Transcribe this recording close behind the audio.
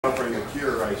discovering a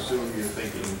cure, I assume you're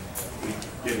thinking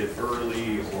we get it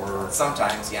early or...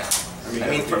 Sometimes, yeah. I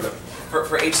mean for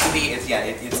HCV,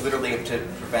 it's literally to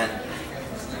prevent,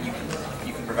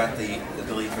 you can prevent the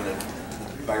ability for the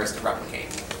virus to replicate.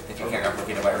 If you can't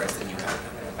replicate a virus, then you have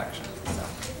an infection. So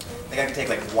I think I can take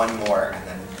like one more, and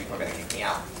then people are going to kick me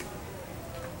out.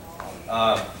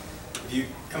 Have you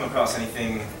come across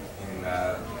anything in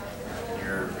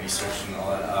your research and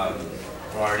all that?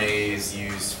 Are RNAs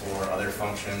used for other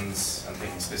functions? I'm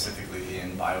thinking specifically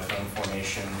in biofilm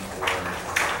formation or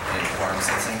in quorum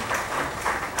sensing.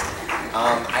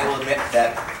 I will admit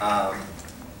that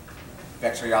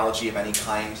bacteriology of any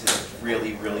kind is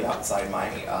really, really outside my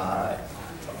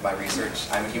my research.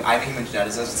 I'm a human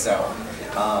geneticist, so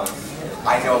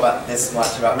I know about this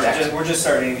much about bacteria. We're just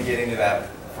starting to get into that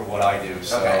for what I do.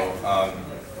 So, okay.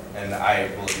 And I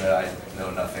will admit I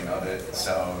know nothing of it.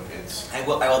 So it's I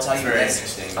will tell you very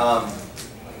this.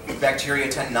 interesting. Bacteria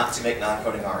tend not to make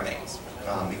non-coding RNAs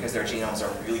because their genomes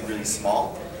are really, really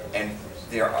small, and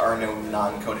there are no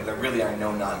non-coding. There really are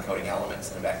no non-coding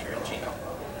elements in a bacterial genome.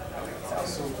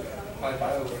 So by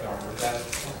biofilm, would that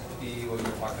be what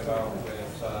you're talking about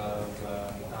with the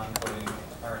non-coding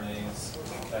RNAs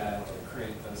that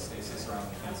create the stasis around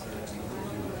the cancer?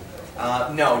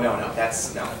 No.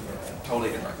 That's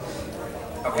totally different.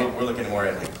 Okay, we're looking more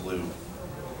at like glue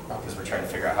because we're trying to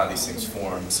figure out how these things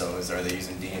form. So are they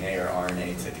using DNA or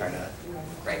RNA to kind of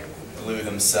glue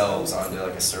themselves onto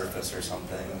like a surface or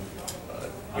something?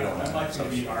 We don't know. I'd like to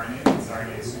be RNA because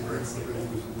RNA is super unstable.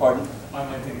 Pardon? I'd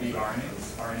like to be RNA.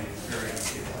 RNA is very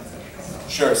unstable.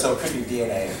 Sure, so it could be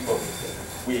DNA, but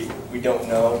we don't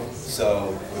know,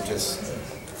 so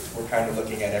we're kind of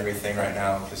looking at everything right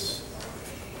now.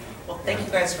 Well, thank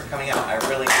you guys for coming out. I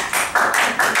really